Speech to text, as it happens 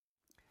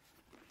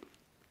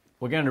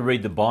We're going to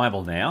read the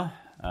Bible now.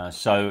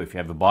 So if you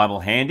have a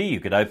Bible handy,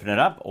 you could open it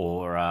up,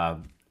 or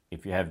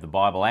if you have the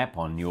Bible app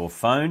on your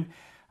phone,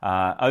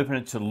 open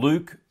it to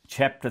Luke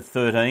chapter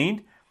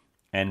 13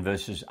 and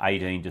verses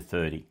 18 to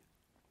 30.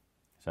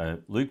 So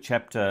Luke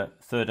chapter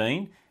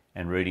 13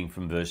 and reading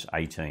from verse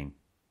 18.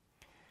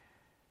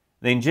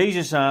 Then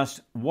Jesus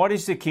asked, "What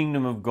is the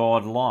kingdom of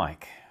God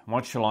like?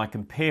 What shall I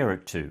compare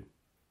it to?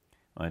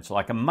 Well, it's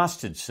like a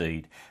mustard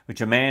seed,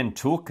 which a man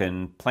took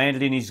and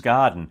planted in his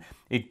garden.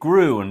 It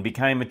grew and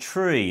became a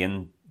tree,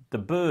 and the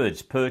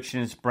birds perched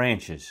in its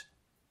branches."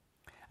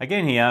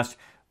 Again he asked,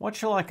 "What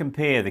shall I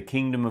compare the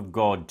kingdom of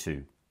God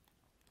to?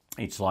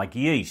 It's like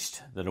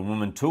yeast that a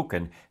woman took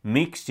and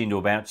mixed into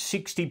about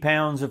 60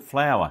 pounds of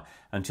flour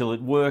until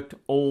it worked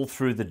all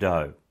through the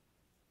dough."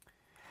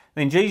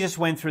 Then Jesus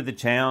went through the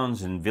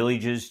towns and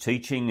villages,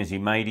 teaching as he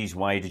made his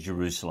way to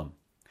Jerusalem.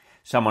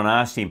 Someone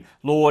asked him,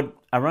 "Lord,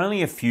 are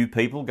only a few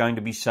people going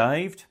to be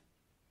saved?"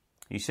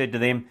 He said to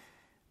them,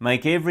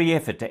 "Make every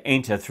effort to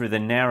enter through the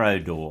narrow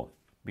door,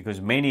 because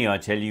many, I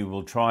tell you,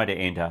 will try to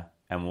enter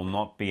and will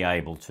not be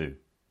able to.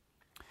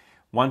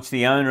 Once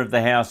the owner of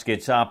the house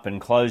gets up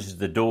and closes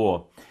the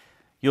door,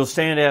 you'll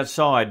stand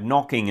outside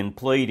knocking and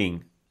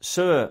pleading,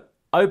 'Sir,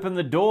 open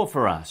the door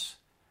for us.'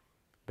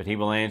 But he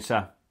will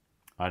answer,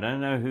 'I don't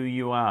know who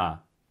you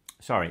are.'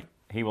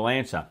 He will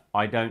answer,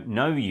 'I don't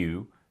know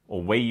you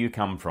or where you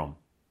come from.'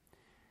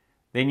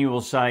 Then you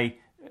will say,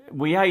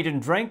 'We ate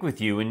and drank with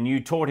you and you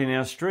taught in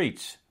our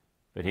streets.'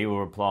 But he will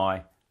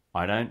reply,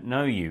 'I don't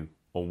know you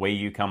or where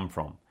you come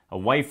from.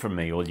 Away from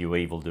me, all you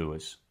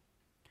evildoers.'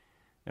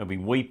 There'll be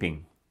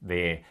weeping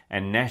there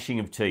and gnashing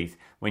of teeth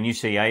when you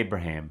see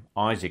Abraham,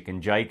 Isaac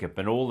and Jacob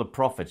and all the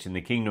prophets in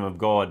the kingdom of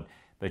God,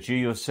 but you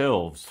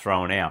yourselves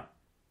thrown out.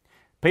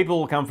 People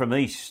will come from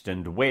east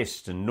and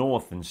west and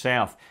north and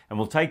south and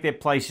will take their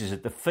places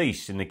at the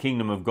feast in the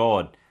kingdom of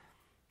God.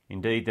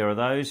 Indeed, there are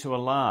those who are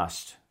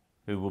last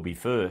who will be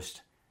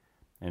first,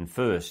 and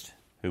first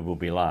who will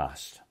be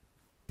last."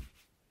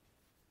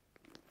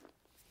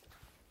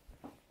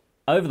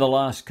 Over the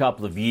last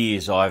couple of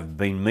years, I've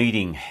been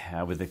meeting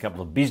with a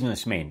couple of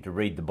businessmen to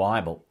read the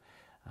Bible.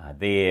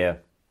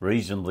 They're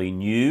reasonably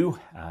new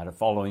to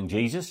following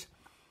Jesus.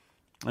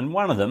 And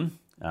one of them,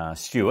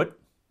 Stuart,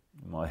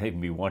 might even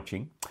be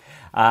watching,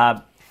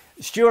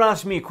 Stuart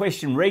asks me a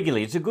question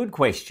regularly. It's a good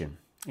question.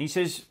 He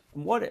says,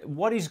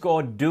 what is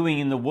God doing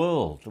in the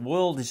world? The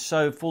world is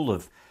so full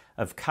of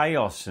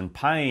chaos and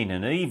pain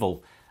and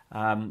evil.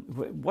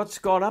 What's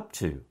God up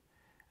to?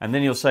 And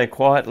then he'll say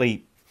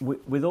quietly,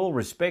 with all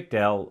respect,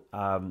 Al,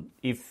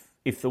 if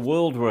the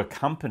world were a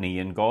company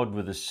and God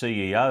were the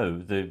CEO,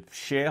 the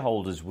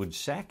shareholders would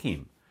sack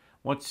him.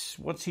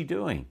 What's he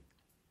doing?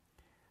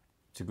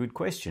 It's a good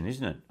question,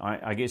 isn't it?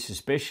 I guess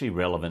especially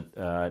relevant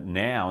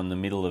now in the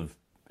middle of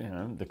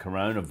the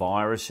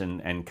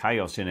coronavirus and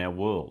chaos in our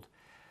world.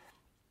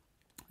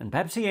 And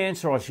perhaps the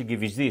answer I should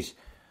give is this: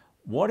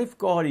 what if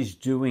God is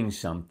doing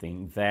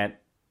something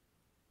that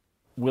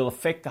will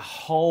affect the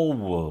whole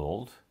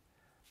world,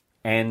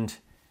 and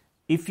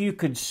if you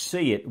could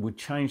see it, would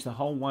change the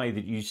whole way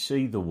that you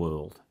see the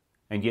world,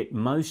 and yet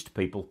most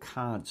people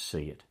can't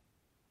see it?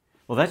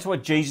 Well, that's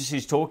what Jesus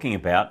is talking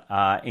about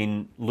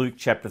in Luke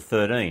chapter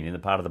 13, in the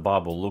part of the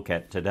Bible we'll look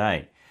at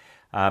today.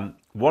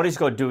 What is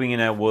God doing in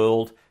our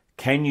world?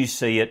 Can you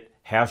see it?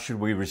 How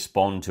should we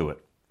respond to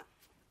it?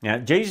 Now,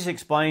 Jesus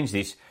explains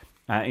this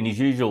in his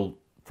usual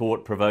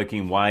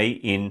thought-provoking way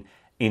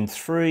in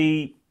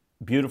three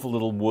beautiful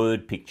little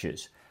word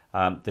pictures.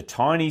 The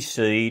tiny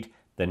seed,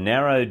 the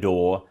narrow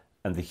door,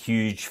 and the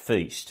huge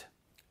feast.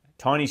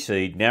 Tiny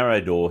seed, narrow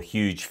door,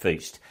 huge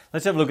feast.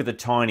 Let's have a look at the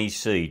tiny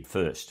seed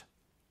first.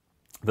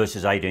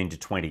 Verses 18 to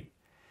 20.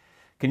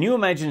 Can you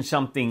imagine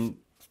something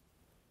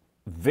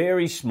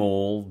very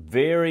small,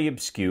 very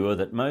obscure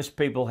that most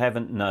people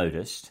haven't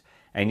noticed,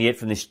 and yet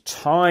from this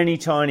tiny,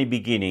 tiny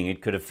beginning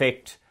it could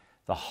affect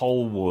the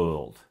whole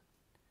world?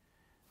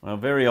 Well,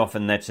 very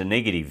often that's a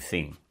negative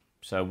thing.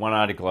 So one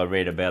article I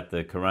read about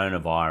the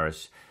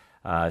coronavirus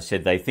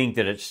said they think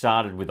that it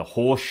started with a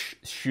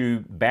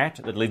horseshoe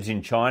bat that lives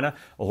in China.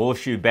 A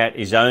horseshoe bat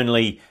is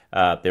only,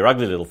 they're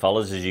ugly little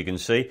fellas, as you can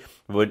see,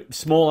 but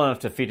small enough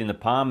to fit in the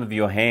palm of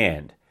your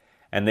hand.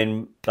 And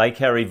then they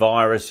carry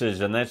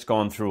viruses, and that's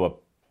gone through a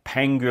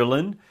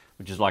pangolin,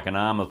 which is like an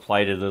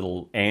armour-plated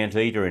little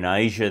anteater in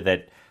Asia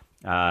that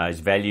is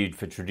valued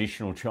for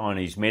traditional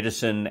Chinese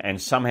medicine,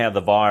 and somehow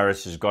the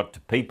virus has got to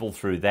people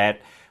through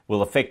that,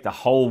 will affect the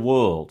whole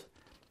world.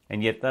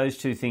 And yet those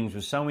two things were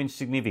so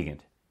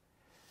insignificant.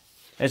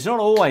 It's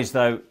not always,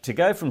 though, to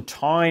go from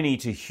tiny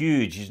to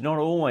huge is not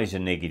always a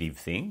negative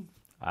thing.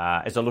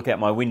 As I look out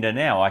my window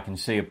now, I can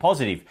see a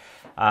positive.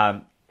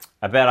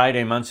 About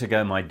 18 months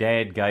ago, my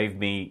dad gave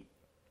me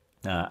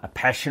a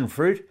passion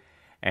fruit,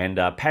 and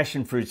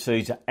passion fruit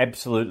seeds are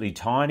absolutely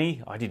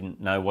tiny. I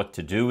didn't know what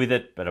to do with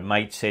it, but a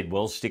mate said,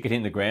 well, stick it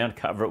in the ground,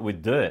 cover it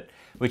with dirt,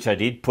 which I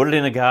did, put it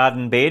in a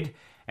garden bed,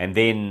 and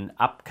then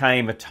up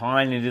came a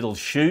tiny little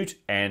shoot,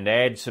 and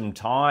add some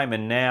time,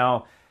 and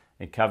now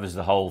it covers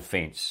the whole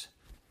fence.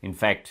 In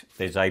fact,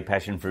 there's a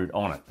passion fruit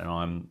on it,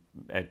 and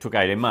it took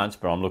 18 months,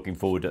 but I'm looking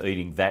forward to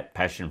eating that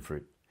passion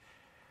fruit.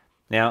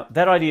 Now,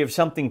 that idea of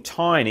something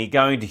tiny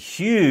going to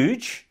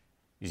huge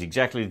is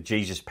exactly the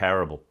Jesus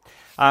parable.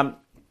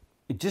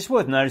 Just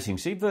worth noticing,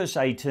 see verse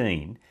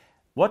 18,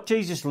 what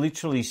Jesus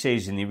literally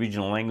says in the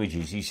original language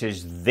is, he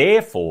says,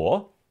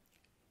 therefore,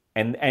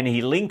 and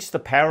he links the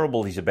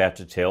parable he's about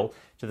to tell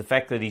to the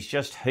fact that he's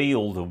just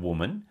healed a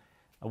woman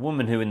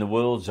who in the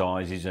world's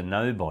eyes is a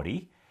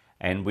nobody,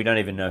 and we don't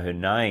even know her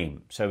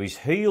name. So he's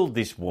healed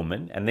this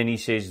woman, and then he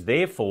says,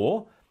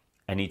 therefore,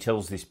 and he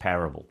tells this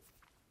parable.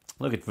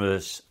 Look at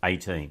verse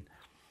 18.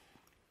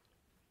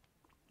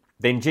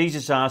 Then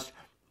Jesus asked,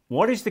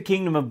 what is the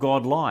kingdom of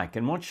God like,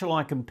 and what shall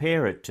I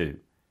compare it to?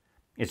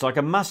 It's like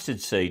a mustard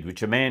seed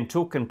which a man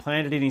took and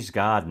planted in his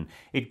garden.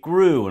 It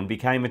grew and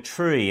became a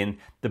tree, and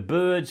the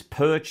birds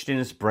perched in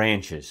its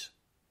branches.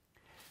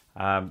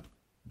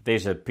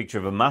 There's a picture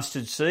of a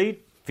mustard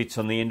seed, fits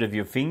on the end of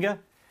your finger,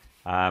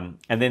 and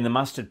then the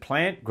mustard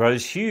plant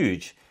grows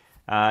huge.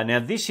 Now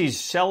this is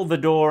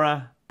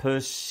Salvadora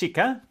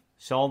persica,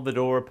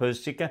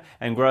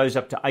 and grows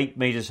up to 8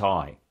 metres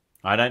high.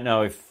 I don't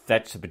know if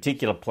that's a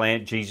particular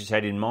plant Jesus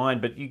had in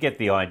mind, but you get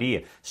the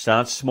idea.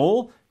 Starts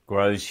small,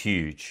 grows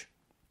huge.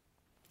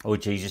 Or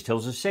Jesus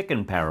tells a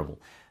second parable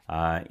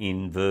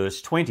in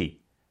verse 20.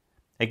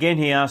 Again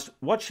he asked,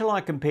 what shall I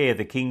compare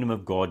the kingdom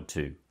of God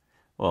to?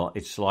 Well,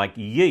 it's like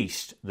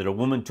yeast that a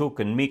woman took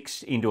and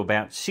mixed into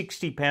about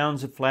 60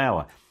 pounds of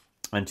flour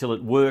until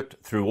it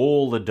worked through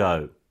all the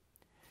dough.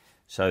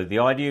 So the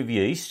idea of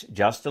yeast,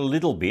 just a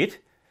little bit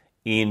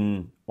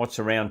in what's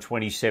around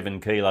 27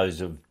 kilos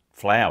of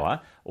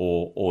flour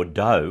or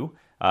dough,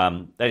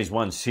 that is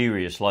one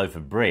serious loaf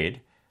of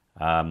bread,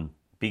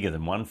 bigger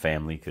than one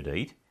family could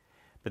eat.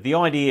 But the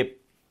idea,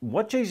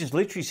 what Jesus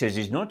literally says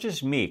is not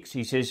just mix.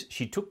 He says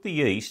she took the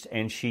yeast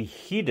and she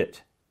hid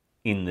it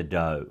in the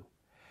dough.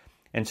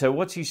 And so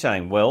what's he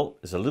saying? Well,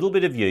 there's a little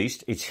bit of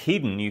yeast. It's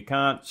hidden. You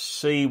can't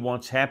see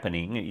what's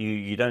happening.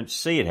 You don't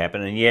see it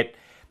happen. And yet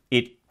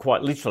it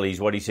quite literally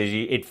is what he says.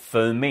 It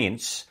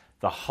ferments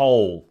the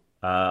whole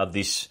of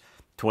this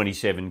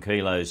 27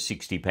 kilos,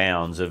 60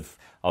 pounds of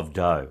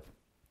dough.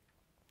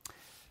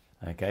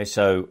 Okay,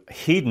 so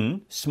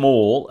hidden,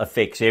 small,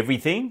 affects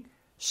everything.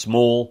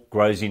 Small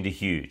grows into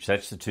huge.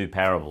 That's the two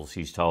parables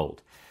he's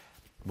told.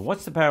 But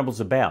what's the parables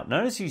about?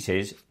 Notice he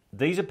says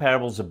these are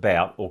parables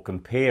about or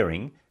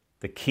comparing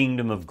the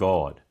kingdom of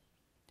God.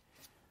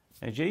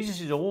 Now,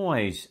 Jesus is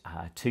always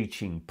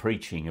teaching,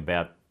 preaching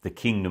about the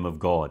kingdom of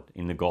God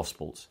in the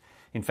Gospels.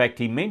 In fact,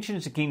 he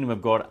mentions the kingdom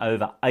of God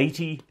over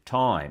 80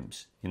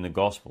 times in the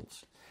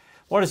Gospels.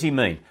 What does he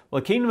mean?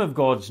 Well, the kingdom of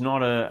God's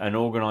not an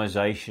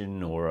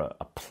organisation or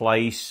a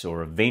place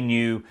or a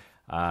venue.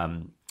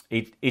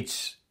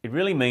 It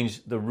really means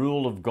the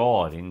rule of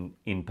God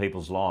in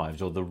people's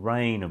lives, or the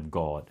reign of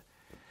God.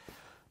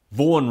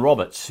 Vaughan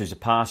Roberts, who's a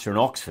pastor in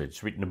Oxford,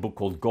 has written a book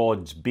called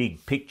God's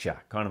Big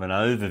Picture, kind of an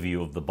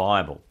overview of the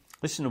Bible.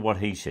 Listen to what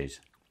he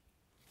says.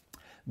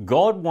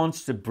 God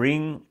wants to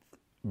bring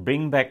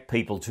back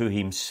people to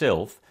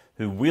himself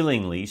who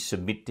willingly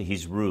submit to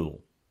his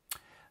rule.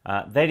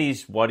 That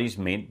is what is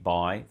meant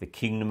by the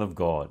kingdom of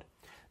God.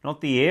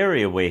 Not the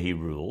area where he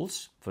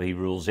rules, for he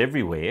rules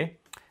everywhere,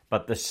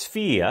 but the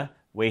sphere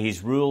where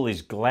his rule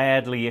is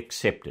gladly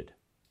accepted.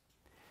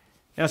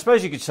 Now, I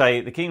suppose you could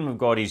say the kingdom of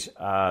God is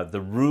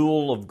the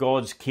rule of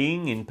God's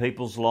king in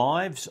people's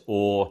lives,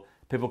 or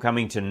people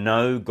coming to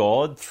know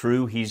God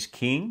through his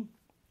king.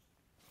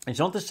 It's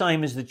not the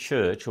same as the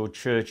church or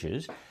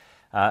churches.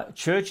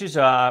 Churches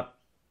are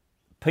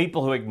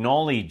people who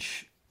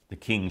acknowledge the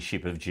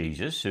kingship of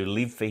Jesus, who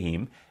live for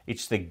him.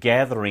 It's the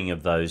gathering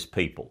of those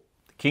people.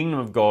 The kingdom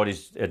of God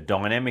is a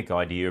dynamic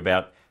idea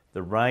about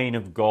the reign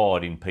of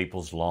God in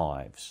people's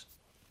lives.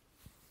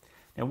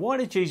 Now, why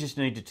did Jesus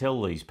need to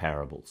tell these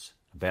parables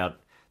about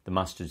the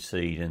mustard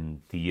seed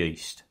and the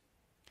yeast?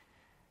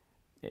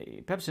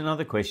 Perhaps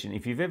another question,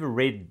 if you've ever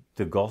read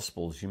the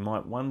Gospels, you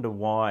might wonder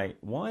why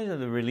are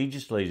the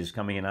religious leaders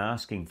coming and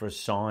asking for a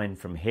sign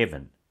from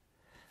heaven?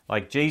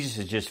 Like Jesus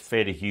has just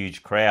fed a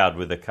huge crowd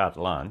with a cut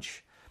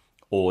lunch,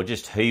 or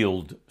just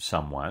healed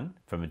someone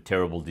from a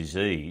terrible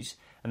disease,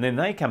 and then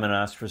they come and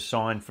ask for a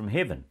sign from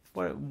heaven.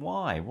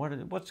 Why?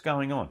 What's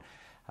going on?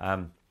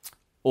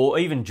 Or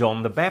even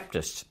John the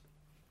Baptist,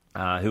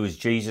 who is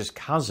Jesus'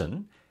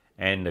 cousin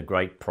and a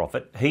great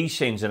prophet. He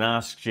sends and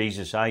asks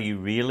Jesus, are you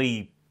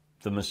really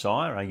the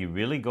Messiah? Are you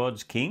really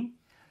God's king?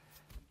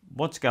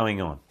 What's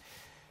going on?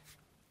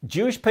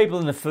 Jewish people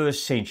in the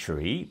first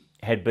century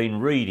had been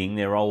reading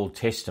their Old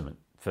Testament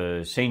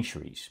for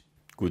centuries.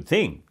 Good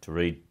thing to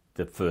read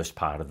the first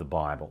part of the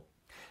Bible.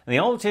 And the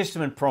Old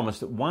Testament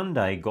promised that one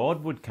day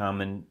God would come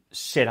and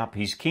set up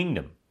his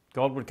kingdom.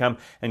 God would come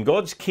and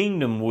God's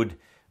kingdom would,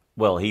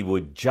 he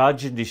would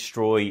judge and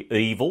destroy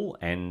evil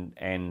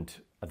and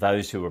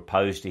those who were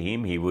opposed to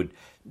him. He would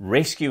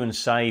rescue and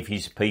save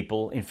his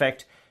people. In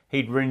fact,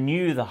 he'd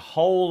renew the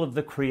whole of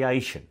the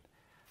creation.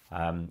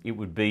 It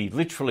would be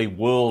literally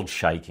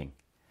world-shaking.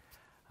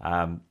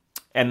 And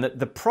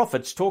the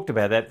prophets talked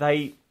about that.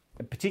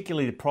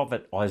 particularly the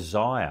prophet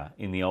Isaiah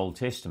in the Old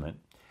Testament,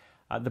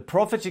 the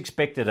prophets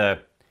expected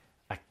a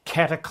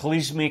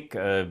cataclysmic,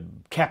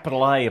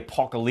 capital A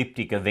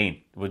apocalyptic event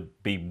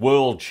would be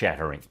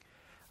world-shattering.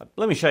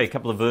 Let me show you a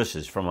couple of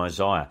verses from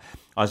Isaiah.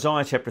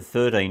 Isaiah chapter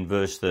 13,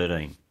 verse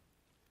 13.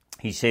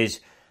 He says,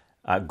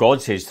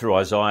 God says through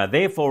Isaiah,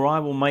 "Therefore I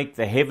will make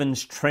the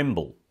heavens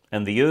tremble,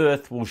 and the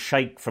earth will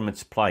shake from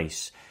its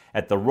place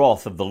at the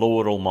wrath of the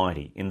Lord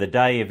Almighty, in the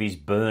day of his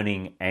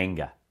burning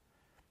anger."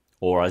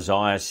 Or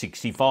Isaiah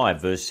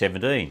 65, verse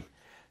 17.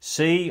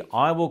 "See,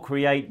 I will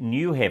create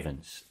new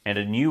heavens and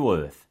a new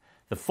earth.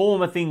 The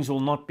former things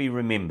will not be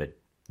remembered,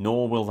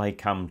 nor will they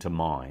come to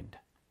mind."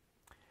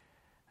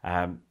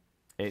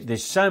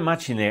 There's so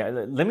much in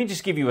there. Let me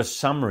just give you a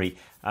summary.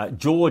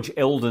 George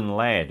Eldon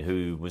Ladd,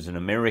 who was an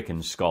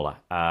American scholar,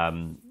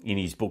 in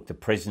his book, The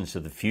Presence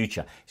of the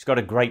Future, he's got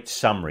a great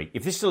summary.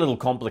 If this is a little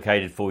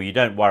complicated for you,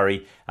 don't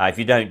worry. If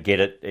you don't get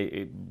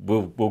it,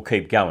 we'll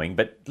keep going.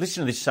 But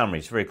listen to this summary.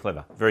 It's very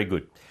clever, very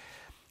good.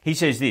 He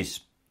says this: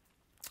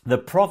 "The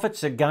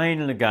prophets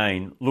again and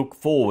again look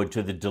forward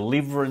to the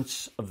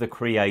deliverance of the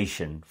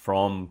creation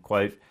from,"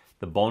 quote,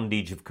 "the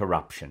bondage of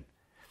corruption.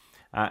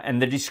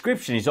 And the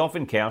description is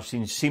often couched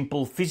in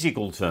simple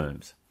physical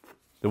terms.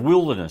 The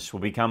wilderness will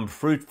become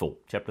fruitful,"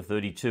 chapter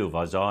 32 of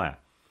Isaiah.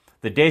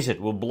 "The desert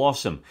will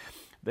blossom.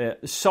 The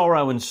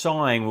sorrow and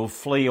sighing will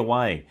flee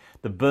away.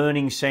 The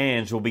burning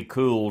sands will be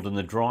cooled, and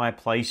the dry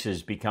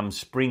places become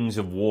springs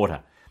of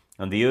water,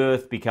 and the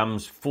earth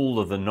becomes full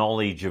of the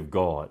knowledge of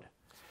God."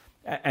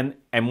 And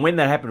when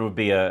that happened, it would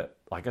be a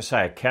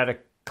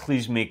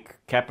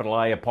cataclysmic, capital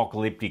A,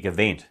 apocalyptic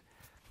event.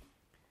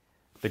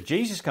 But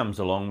Jesus comes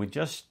along with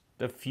just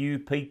a few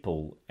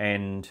people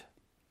and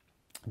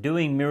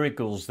doing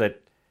miracles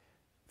that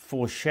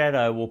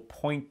foreshadow or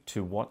point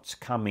to what's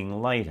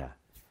coming later.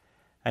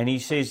 And he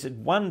says that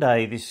one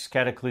day this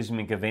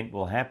cataclysmic event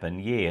will happen,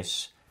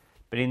 yes,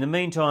 but in the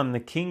meantime the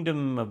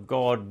kingdom of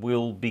God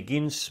will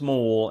begin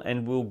small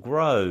and will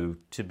grow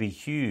to be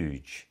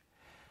huge.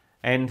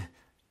 And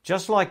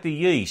just like the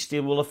yeast, it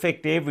will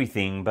affect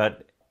everything,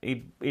 but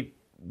it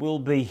will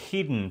be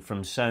hidden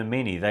from so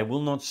many. They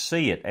will not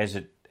see it as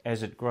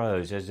it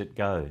grows, as it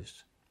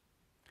goes.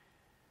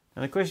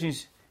 And the question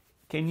is,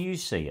 can you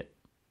see it?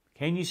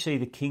 Can you see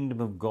the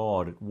kingdom of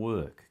God at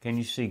work? Can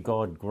you see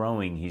God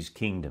growing his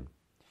kingdom?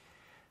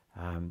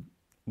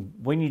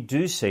 When you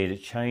do see it,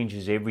 it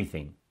changes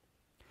everything.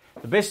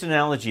 The best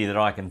analogy that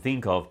I can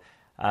think of,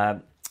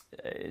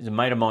 is a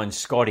mate of mine,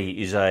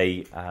 Scotty, is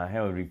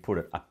how would we put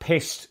it, a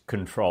pest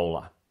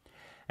controller.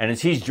 And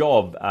it's his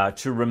job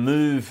to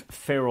remove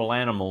feral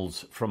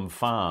animals from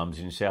farms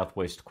in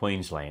southwest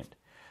Queensland.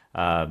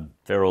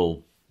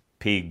 Feral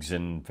pigs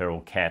and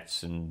feral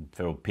cats and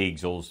feral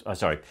pigs,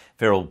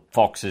 feral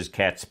foxes,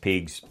 cats,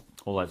 pigs,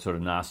 all that sort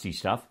of nasty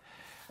stuff.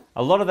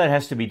 A lot of that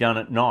has to be done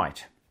at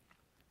night.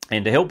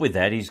 And to help with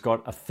that, he's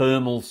got a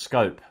thermal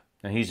scope.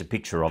 Now here's a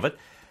picture of it.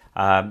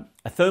 A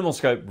thermal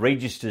scope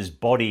registers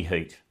body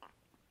heat.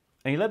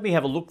 And he let me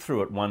have a look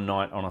through it one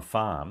night on a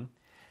farm,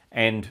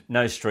 and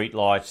no street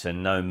lights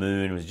and no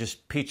moon. It was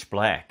just pitch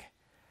black.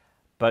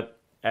 But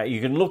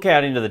you can look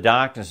out into the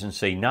darkness and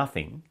see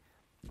nothing.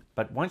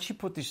 But once you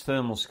put this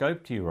thermal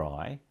scope to your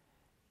eye,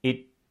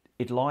 it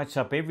lights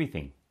up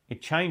everything.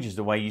 It changes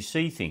the way you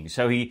see things.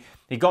 So he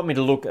got me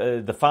to look.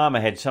 The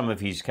farmer had some of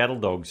his cattle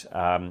dogs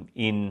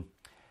in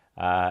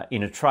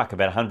a truck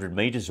about 100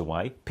 metres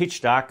away.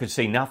 Pitch dark, could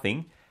see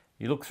nothing.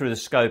 You look through the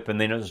scope and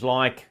then it was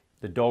like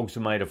the dogs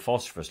were made of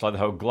phosphorus, like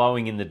they were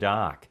glowing in the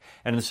dark.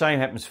 And the same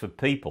happens for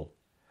people.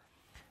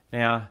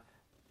 Now,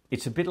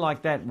 it's a bit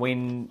like that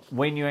when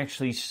you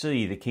actually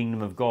see the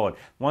kingdom of God.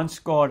 Once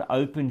God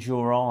opens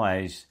your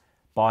eyes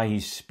by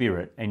his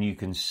Spirit and you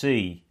can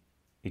see,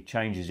 it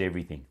changes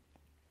everything.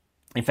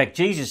 In fact,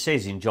 Jesus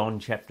says in John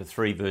chapter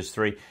 3, verse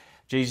 3,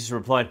 Jesus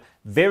replied,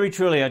 "Very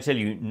truly I tell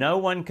you, no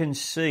one can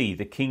see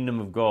the kingdom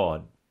of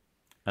God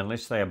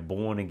unless they are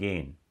born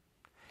again."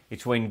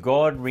 It's when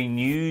God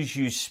renews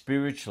you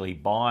spiritually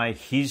by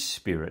his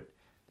Spirit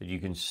that you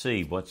can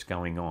see what's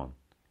going on.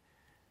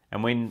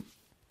 And when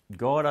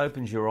God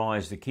opens your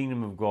eyes, the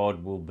kingdom of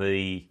God will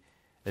be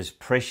as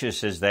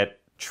precious as that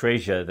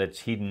treasure that's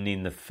hidden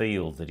in the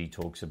field that he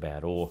talks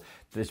about, or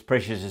as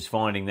precious as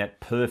finding that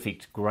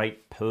perfect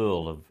great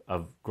pearl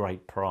of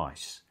great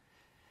price.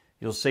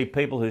 You'll see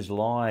people whose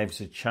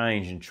lives are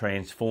changed and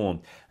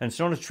transformed. And it's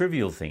not a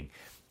trivial thing.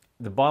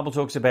 The Bible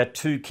talks about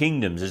two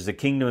kingdoms. There's the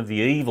kingdom of the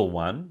evil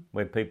one,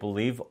 where people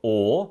live,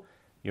 or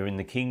you're in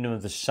the kingdom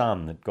of the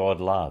Son that God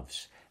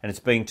loves. And it's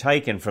being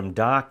taken from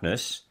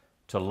darkness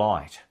to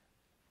light.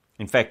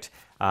 In fact,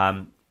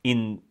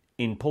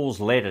 in Paul's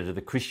letter to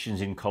the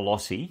Christians in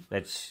Colossae,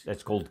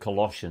 that's called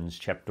Colossians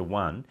chapter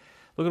 1,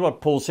 look at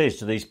what Paul says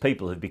to these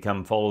people who've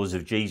become followers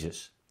of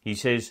Jesus. He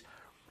says,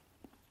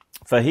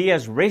 "For he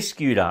has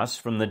rescued us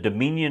from the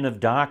dominion of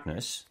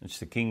darkness," it's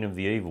the kingdom of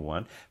the evil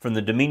one, "from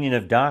the dominion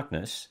of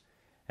darkness,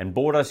 and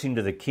brought us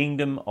into the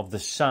kingdom of the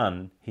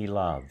Son he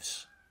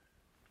loves,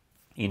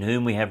 in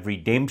whom we have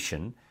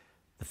redemption,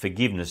 the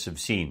forgiveness of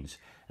sins."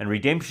 And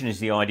redemption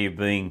is the idea of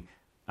being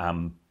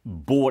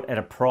bought at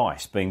a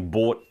price, being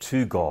bought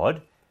to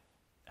God,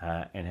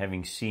 and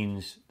having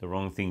sins, the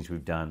wrong things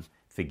we've done,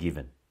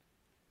 forgiven.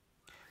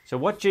 So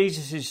what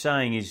Jesus is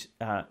saying is,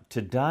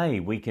 today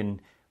we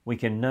can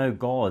know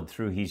God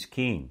through his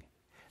King.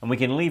 And we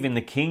can live in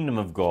the kingdom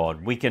of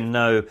God. We can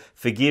know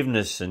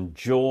forgiveness and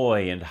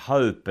joy and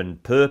hope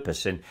and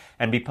purpose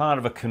and be part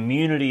of a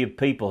community of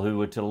people who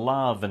are to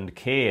love and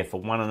care for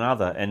one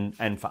another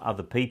and for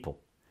other people.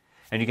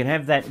 And you can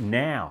have that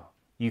now.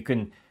 You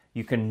can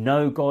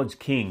know God's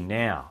King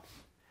now.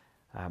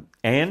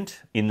 And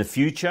in the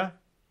future,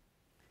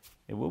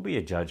 it will be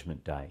a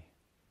judgment day.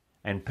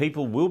 And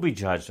people will be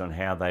judged on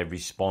how they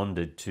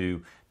responded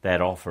to that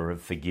offer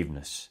of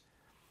forgiveness.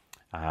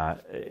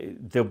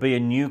 There'll be a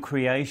new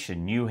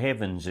creation, new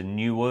heavens and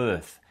new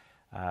earth,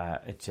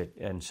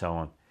 and so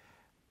on.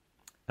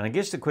 And I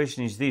guess the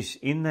question is this: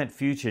 in that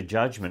future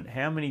judgment,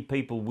 how many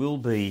people will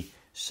be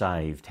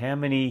saved? How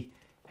many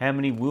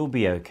will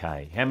be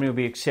okay? How many will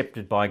be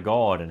accepted by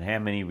God, and how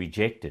many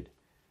rejected?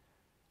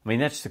 I mean,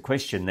 that's the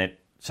question that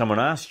someone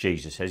asked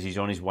Jesus as he's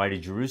on his way to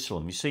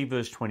Jerusalem. You see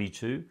verse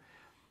 22?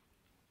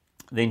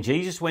 Then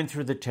Jesus went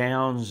through the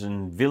towns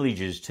and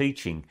villages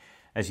teaching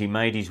as he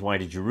made his way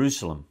to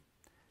Jerusalem.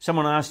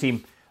 Someone asked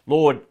him,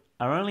 "Lord,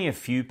 are only a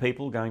few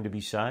people going to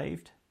be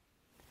saved?"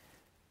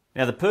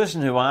 Now, the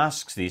person who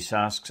asks this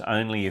asks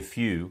only a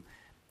few.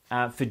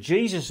 For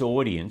Jesus'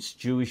 audience,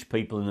 Jewish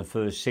people in the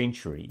first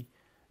century,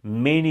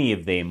 many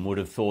of them would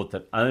have thought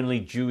that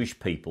only Jewish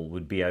people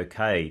would be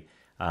okay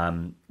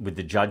with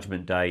the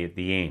judgment day at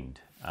the end,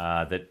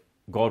 that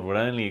God would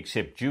only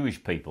accept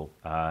Jewish people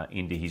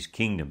into his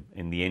kingdom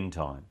in the end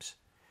times.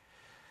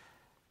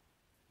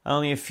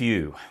 Only a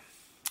few.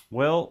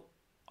 Well,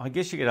 I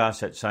guess you could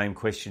ask that same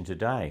question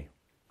today.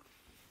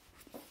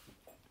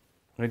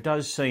 It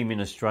does seem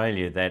in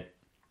Australia that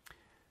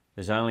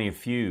there's only a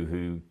few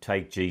who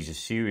take Jesus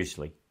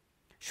seriously.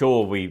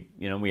 Sure, we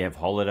have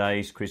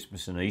holidays,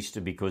 Christmas and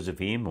Easter because of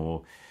him,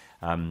 or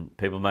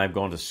people may have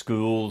gone to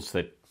schools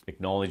that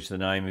acknowledge the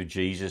name of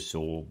Jesus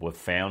or were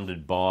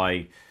founded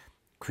by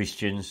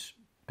Christians.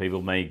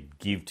 People may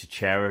give to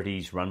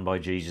charities run by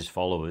Jesus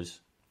followers.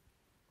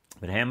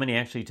 But how many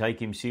actually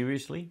take him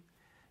seriously?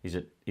 Is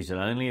it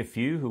only a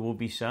few who will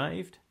be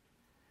saved?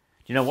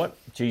 Do you know what?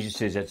 Jesus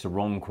says that's the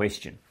wrong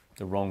question.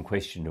 The wrong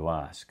question to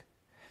ask.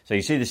 So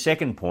you see the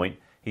second point,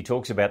 he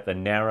talks about the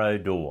narrow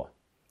door.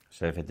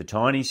 So you've had the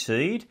tiny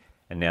seed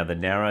and now the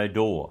narrow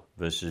door,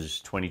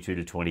 verses 22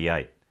 to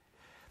 28.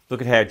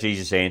 Look at how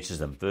Jesus answers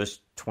them.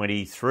 Verse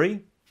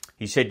 23,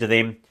 he said to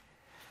them,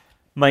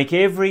 "Make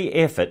every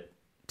effort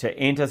to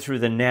enter through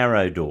the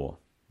narrow door,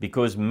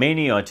 because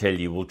many, I tell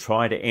you, will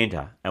try to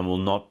enter and will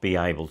not be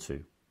able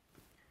to."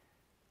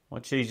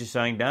 What Jesus is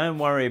saying, don't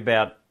worry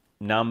about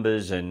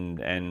numbers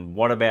and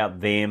what about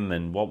them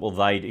and what will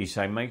they do. He's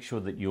saying, make sure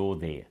that you're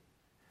there.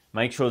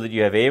 Make sure that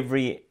you have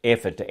every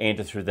effort to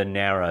enter through the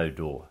narrow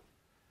door.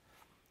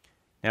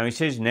 Now he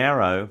says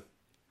narrow.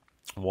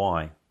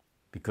 Why?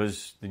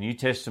 Because the New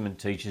Testament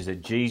teaches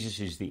that Jesus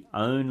is the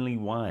only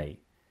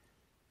way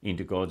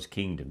into God's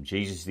kingdom.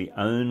 Jesus is the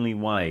only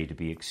way to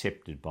be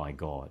accepted by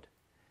God.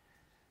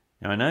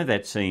 Now I know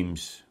that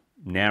seems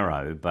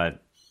narrow,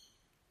 but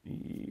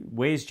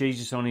where's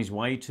Jesus on his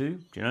way to?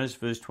 Do you notice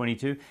verse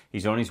 22?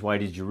 He's on his way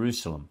to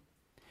Jerusalem.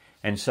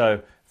 And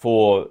so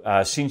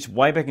since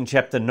way back in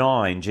chapter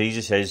 9,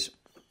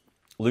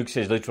 Luke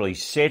says literally,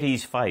 set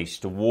his face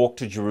to walk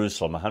to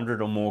Jerusalem,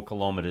 100 or more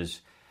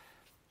kilometres,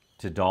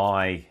 to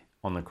die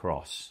on the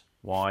cross.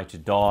 Why? To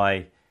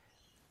die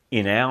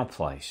in our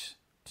place,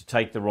 to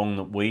take the wrong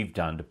that we've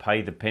done, to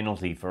pay the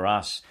penalty for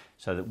us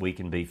so that we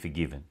can be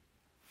forgiven.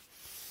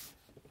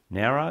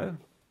 Narrow?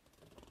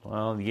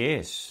 Well,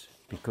 yes,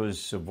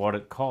 because of what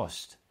it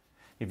cost.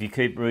 If you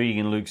keep reading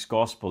in Luke's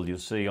Gospel, you'll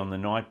see on the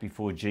night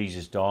before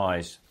Jesus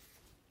dies,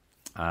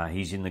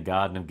 he's in the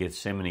Garden of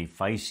Gethsemane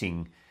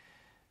facing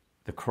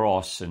the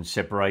cross and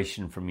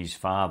separation from his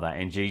Father,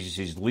 and Jesus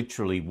is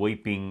literally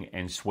weeping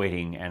and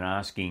sweating and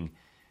asking,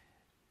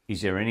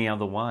 is there any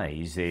other way?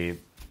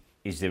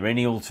 Is there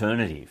any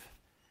alternative?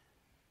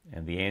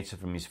 And the answer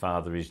from his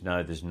Father is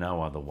no, there's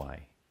no other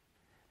way.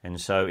 And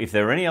so if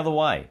there were any other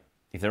way,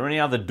 if there were any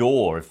other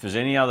door, if there's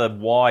any other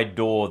wide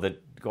door,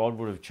 that God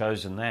would have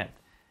chosen that.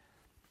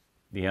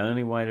 The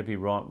only way to be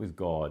right with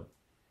God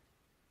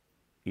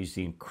is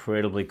the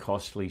incredibly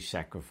costly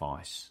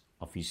sacrifice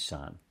of his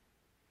Son.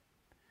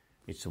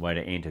 It's the way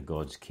to enter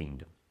God's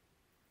kingdom.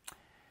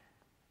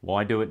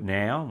 Why do it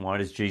now? Why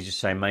does Jesus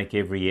say make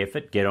every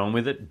effort, get on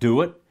with it,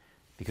 do it?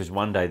 Because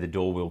one day the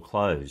door will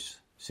close.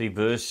 See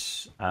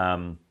verse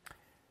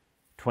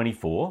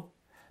 24.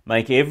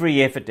 Make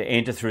every effort to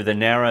enter through the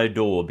narrow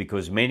door,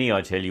 because many,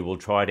 I tell you, will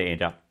try to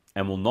enter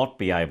and will not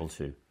be able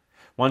to.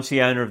 Once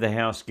the owner of the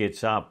house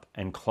gets up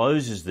and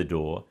closes the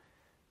door,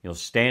 he'll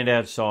stand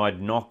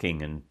outside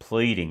knocking and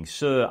pleading,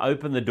 "Sir,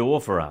 open the door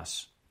for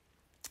us."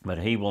 But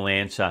he will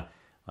answer,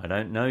 "I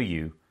don't know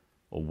you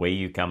or where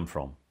you come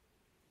from."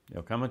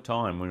 There'll come a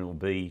time when it will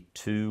be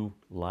too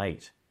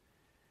late.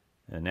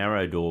 The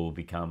narrow door will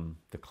become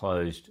the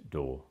closed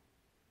door.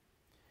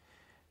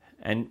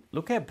 And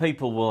look how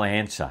people will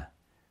answer.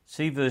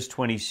 See verse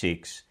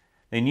 26.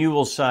 Then you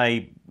will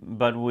say,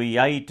 but we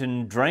ate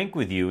and drank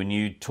with you, and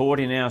you taught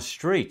in our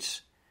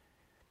streets.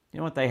 You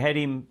know what? They had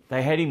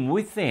him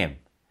with them.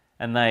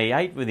 And they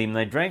ate with him,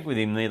 they drank with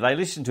him, they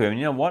listened to him. And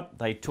you know what?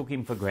 They took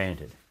him for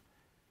granted.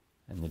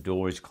 And the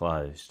door is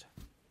closed.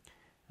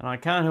 And I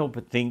can't help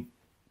but think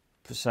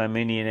for so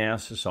many in our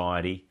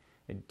society,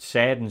 it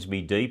saddens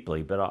me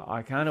deeply, but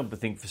I can't help but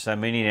think for so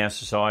many in our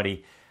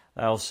society,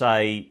 they'll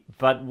say,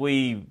 but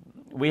we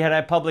had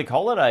our public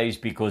holidays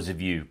because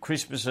of you,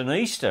 Christmas and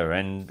Easter,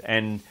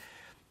 and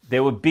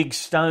there were big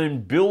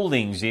stone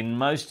buildings in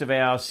most of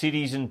our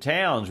cities and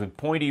towns with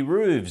pointy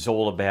roofs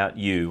all about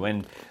you,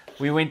 and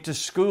we went to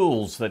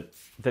schools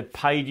that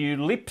paid you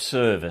lip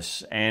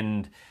service,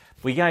 and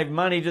we gave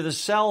money to the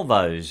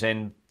salvos,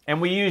 and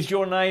we used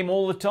your name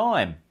all the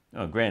time.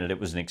 Oh, granted, it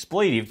was an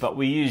expletive, but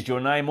we used your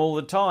name all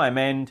the time.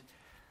 And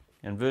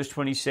verse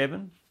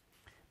 27,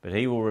 but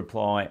he will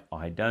reply,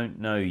 I don't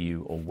know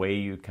you or where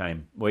you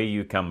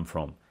come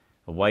from.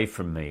 Away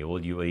from me,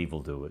 all you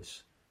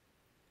evildoers.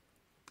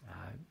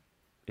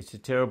 It's a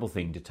terrible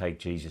thing to take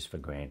Jesus for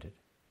granted.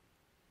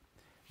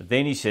 But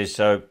then he says,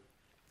 so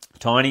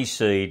tiny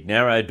seed,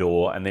 narrow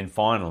door, and then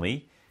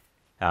finally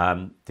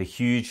the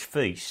huge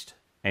feast.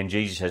 And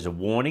Jesus has a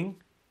warning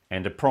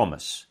and a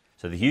promise.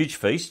 So the huge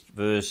feast,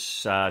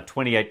 verse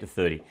 28 to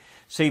 30.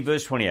 See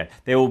verse 28.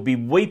 There will be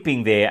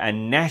weeping there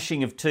and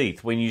gnashing of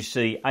teeth when you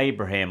see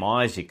Abraham,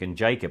 Isaac and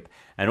Jacob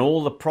and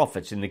all the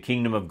prophets in the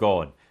kingdom of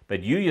God,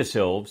 but you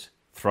yourselves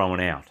thrown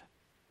out.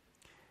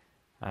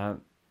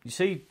 You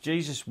see,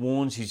 Jesus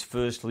warns his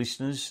first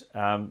listeners.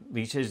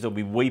 He says there'll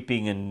be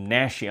weeping and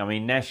gnashing. I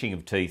mean, gnashing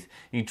of teeth.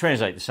 You can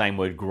translate the same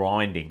word,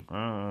 grinding.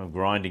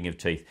 Grinding of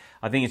teeth.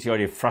 I think it's the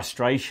idea of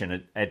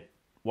frustration at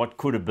what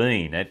could have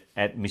been,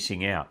 at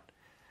missing out.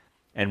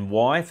 And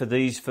why for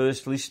these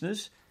first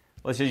listeners?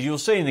 Well, it says you'll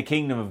see in the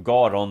kingdom of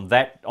God on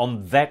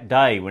that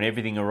day when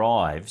everything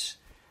arrives,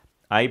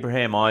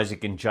 Abraham,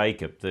 Isaac and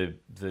Jacob,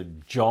 the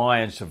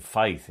giants of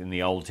faith in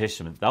the Old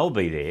Testament, they'll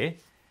be there,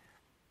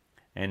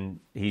 and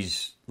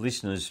his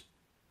listeners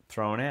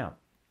thrown out.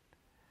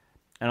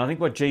 And I think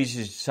what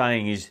Jesus is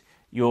saying is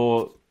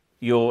your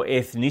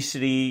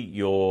ethnicity,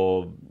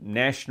 your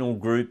national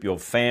group, your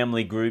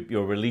family group,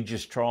 your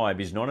religious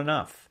tribe is not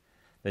enough.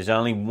 There's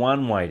only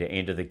one way to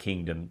enter the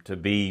kingdom, to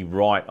be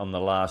right on the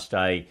last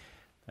day,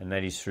 and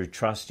that is through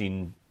trust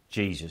in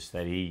Jesus,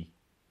 that he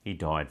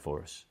died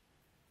for us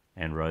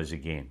and rose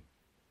again.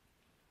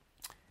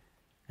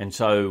 And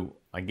so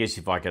I guess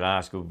if I could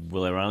ask,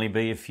 will there only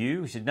be a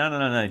few? He said,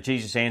 no.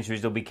 Jesus' answer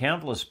is there'll be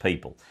countless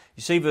people.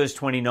 You see verse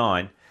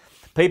 29,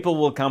 people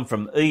will come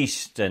from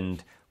east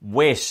and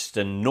west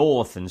and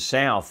north and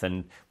south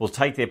and will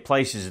take their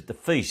places at the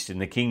feast in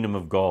the kingdom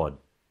of God.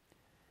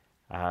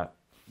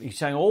 He's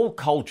saying all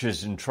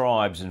cultures and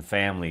tribes and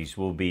families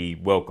will be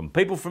welcome.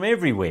 People from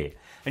everywhere.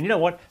 And you know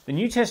what? The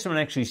New Testament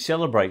actually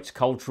celebrates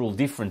cultural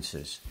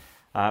differences.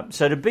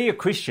 So to be a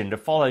Christian, to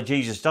follow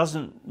Jesus,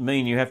 doesn't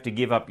mean you have to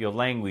give up your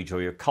language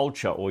or your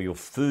culture or your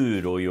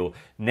food or your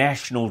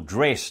national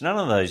dress. None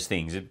of those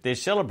things. They're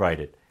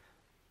celebrated.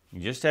 You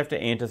just have to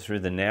enter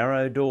through the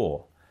narrow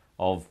door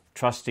of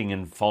trusting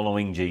and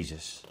following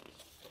Jesus.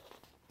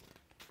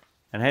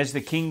 And has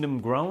the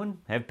kingdom grown?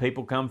 Have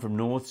people come from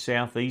north,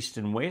 south, east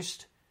and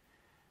west?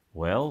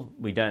 Well,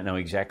 we don't know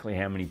exactly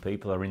how many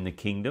people are in the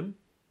kingdom,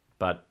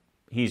 but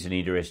here's an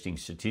interesting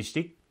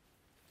statistic.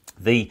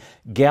 The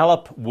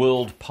Gallup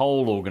World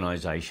Poll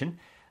Organisation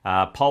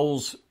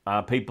polls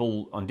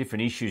people on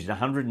different issues in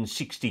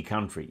 160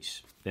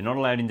 countries. They're not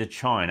allowed into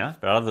China,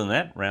 but other than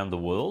that, around the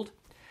world.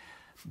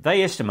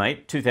 They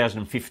estimate,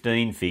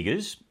 2015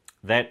 figures,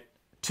 that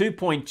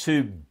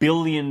 2.2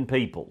 billion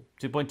people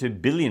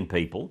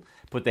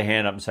put their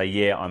hand up and say,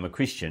 yeah, I'm a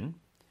Christian.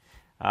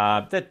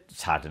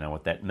 That's hard to know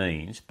what that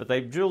means, but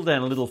they've drilled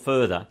down a little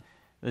further.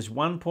 There's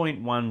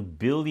 1.1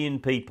 billion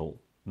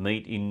people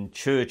meet in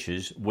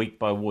churches week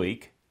by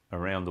week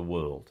around the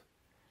world.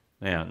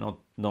 Now,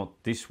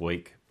 not this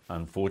week,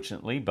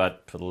 unfortunately,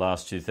 but for the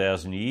last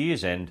 2,000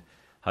 years and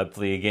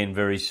hopefully again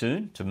very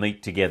soon to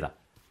meet together.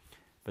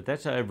 But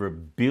that's over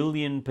 1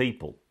 billion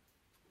people.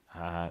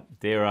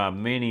 There are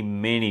many,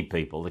 many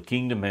people. The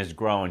kingdom has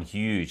grown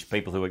huge,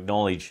 people who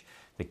acknowledge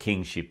the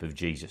kingship of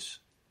Jesus.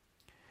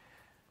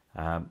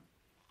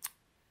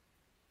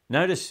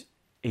 Notice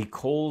he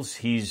calls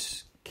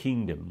his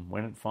kingdom,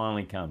 when it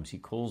finally comes, he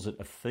calls it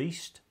a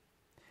feast.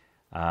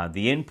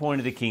 The end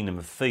point of the kingdom,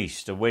 a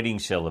feast, a wedding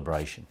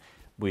celebration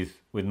with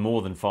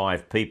more than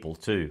 5 people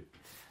too.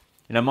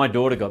 You know, my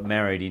daughter got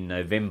married in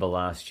November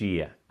last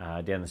year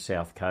down the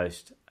south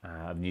coast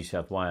of New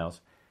South Wales,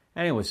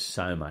 and it was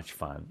so much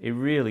fun. It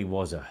really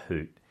was a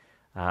hoot.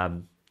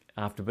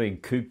 After being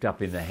cooped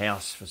up in the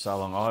house for so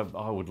long,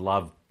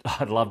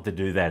 I'd love to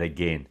do that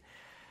again.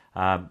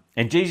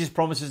 And Jesus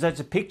promises that's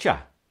a picture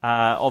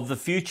of the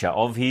future,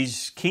 of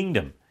his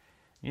kingdom.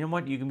 You know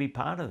what? You can be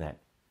part of that.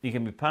 You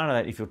can be part of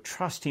that if you'll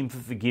trust him for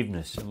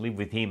forgiveness and live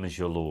with him as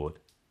your Lord.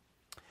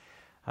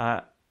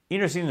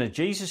 Interesting that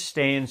Jesus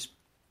stands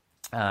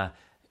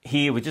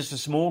here with just a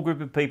small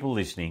group of people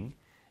listening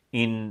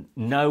in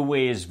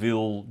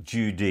Nowheresville,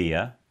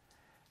 Judea,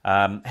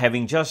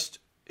 having just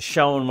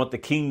shown what the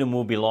kingdom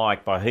will be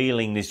like by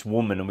healing this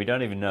woman, and we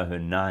don't even know her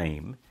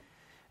name.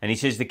 And he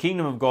says the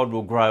kingdom of God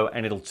will grow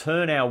and it'll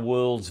turn our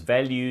world's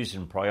values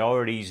and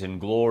priorities and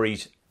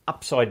glories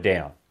upside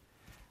down.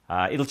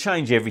 It'll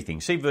change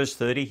everything. See verse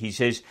 30, he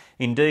says,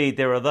 "Indeed,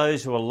 there are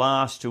those who are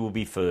last who will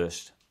be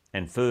first,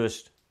 and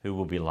first who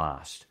will be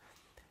last."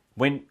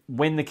 When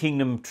the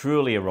kingdom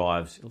truly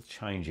arrives, it'll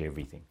change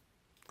everything.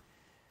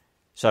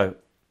 So,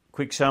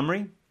 quick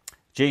summary.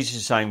 Jesus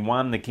is saying,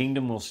 1, the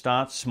kingdom will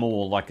start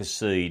small like a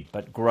seed,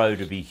 but grow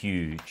to be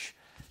huge.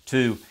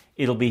 2,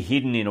 it'll be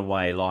hidden in a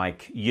way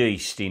like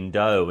yeast in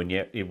dough, and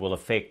yet it will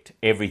affect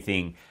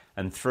everything.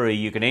 And 3,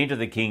 you can enter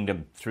the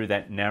kingdom through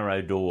that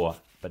narrow door,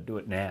 but do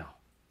it now.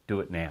 Do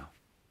it now.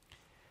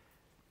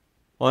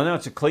 Well, I know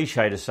it's a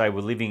cliche to say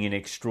we're living in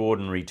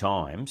extraordinary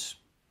times.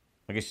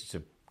 I guess it's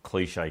a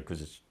cliche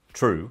because it's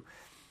true.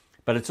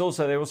 But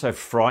they're also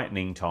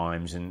frightening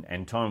times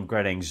and time of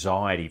great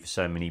anxiety for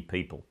so many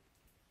people.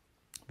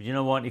 But you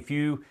know what? If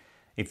you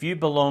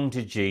belong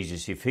to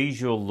Jesus, if he's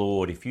your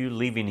Lord, if you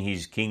live in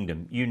his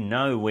kingdom, you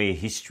know where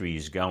history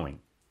is going.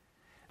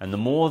 And the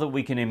more that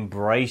we can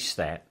embrace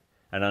that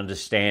and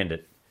understand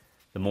it,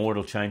 the more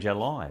it'll change our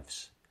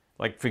lives.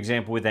 Like, for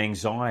example, with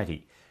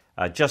anxiety.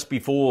 Just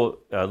before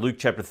Luke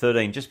chapter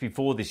 13, just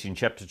before this in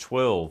chapter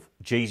 12,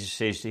 Jesus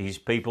says to his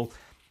people,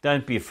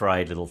 "Don't be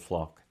afraid, little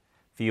flock,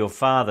 for your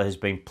Father has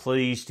been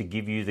pleased to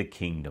give you the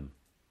kingdom."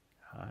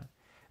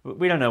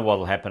 We don't know what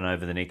will happen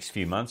over the next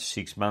few months,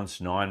 6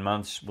 months, 9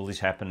 months. Will this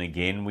happen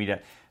again? We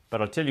don't.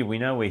 But I tell you, we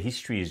know where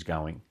history is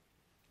going.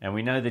 And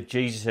we know that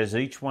Jesus has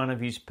each one of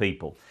his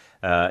people,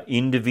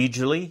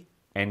 individually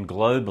and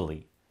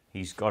globally.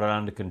 He's got it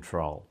under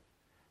control.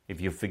 If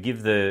you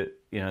forgive the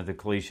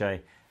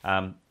cliche,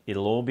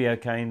 it'll all be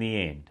okay in the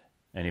end.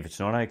 And if it's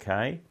not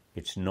okay,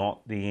 it's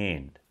not the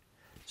end.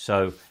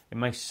 So it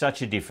makes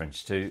such a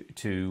difference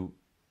to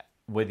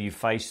whether you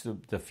face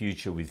the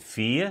future with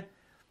fear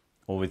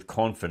or with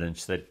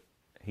confidence that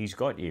he's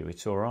got you.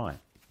 It's all right.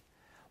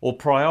 Or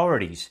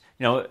priorities.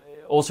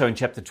 Also in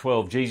chapter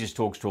 12, Jesus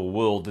talks to a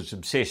world that's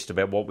obsessed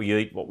about what we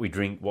eat, what we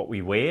drink, what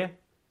we wear.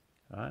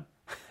 Right?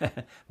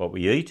 What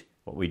we eat,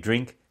 what we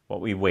drink,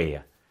 what we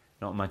wear.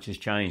 Not much has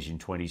changed in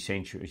 20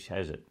 centuries,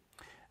 has it?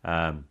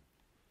 And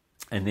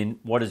then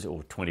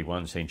or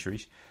 21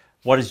 centuries.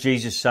 What does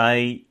Jesus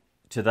say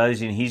to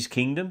those in his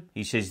kingdom?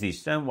 He says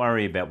this, don't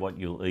worry about what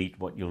you'll eat,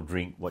 what you'll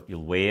drink, what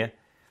you'll wear.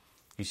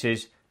 He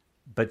says,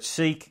 but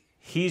seek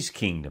his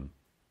kingdom,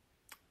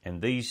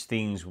 and these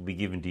things will be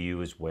given to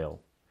you as well.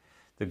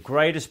 The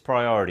greatest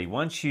priority,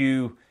 once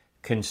you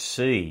can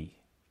see,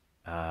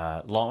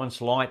 once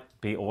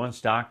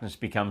darkness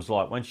becomes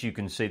light, once you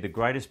can see, the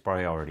greatest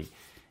priority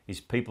is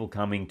people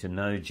coming to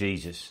know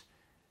Jesus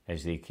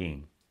as their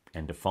King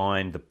and to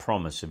find the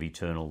promise of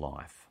eternal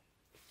life.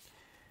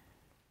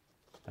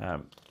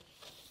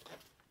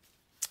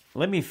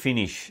 Let me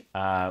finish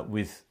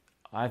with,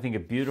 I think, a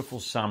beautiful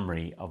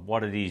summary of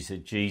what it is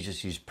that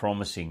Jesus is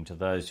promising to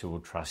those who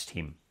will trust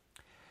him.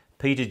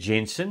 Peter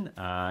Jensen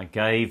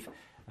gave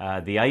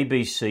the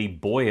ABC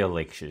Boyer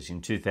Lectures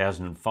in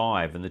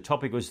 2005, and the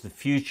topic was the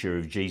future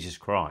of Jesus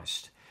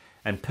Christ.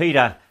 And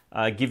Peter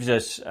gives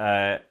us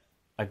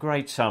a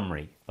great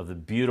summary of the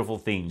beautiful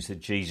things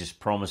that Jesus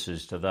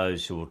promises to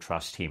those who will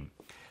trust him.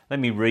 Let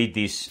me read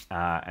this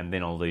and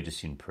then I'll lead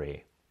us in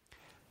prayer.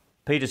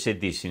 Peter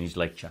said this in his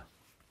lecture.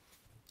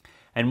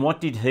 And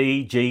what did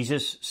he,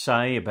 Jesus,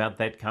 say about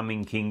that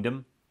coming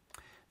kingdom?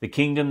 The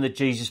kingdom that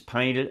Jesus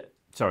painted...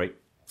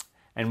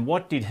 And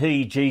what did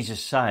he,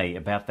 Jesus, say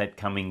about that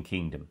coming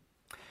kingdom?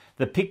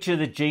 The picture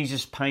that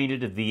Jesus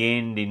painted of the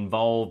end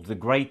involved the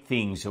great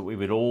things that we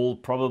would all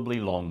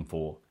probably long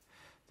for.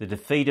 The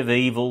defeat of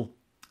evil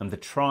and the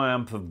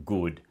triumph of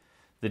good.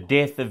 The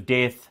death of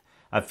death,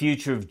 a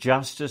future of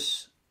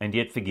justice and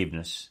yet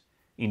forgiveness.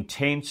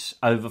 Intense,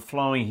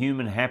 overflowing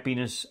human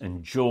happiness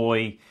and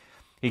joy.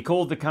 He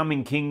called the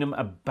coming kingdom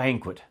a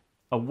banquet,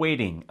 a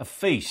wedding, a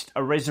feast,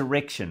 a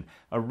resurrection,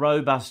 a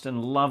robust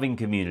and loving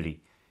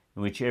community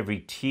in which every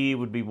tear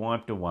would be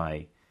wiped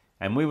away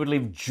and we would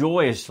live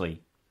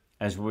joyously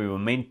as we were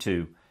meant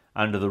to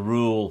under the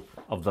rule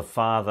of the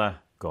Father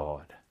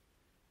God.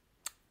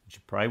 Would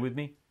you pray with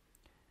me?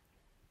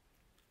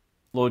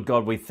 Lord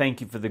God, we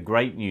thank you for the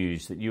great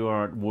news that you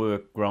are at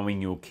work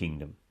growing your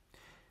kingdom.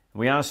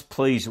 We ask,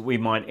 please, that we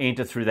might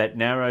enter through that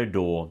narrow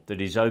door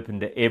that is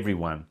open to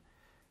everyone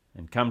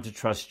and come to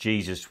trust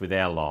Jesus with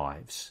our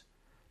lives.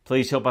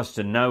 Please help us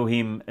to know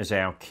him as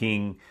our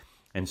King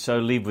and so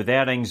live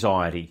without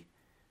anxiety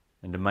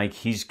and to make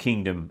his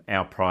kingdom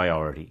our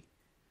priority.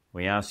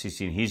 We ask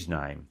this in his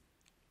name.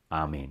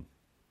 Amen.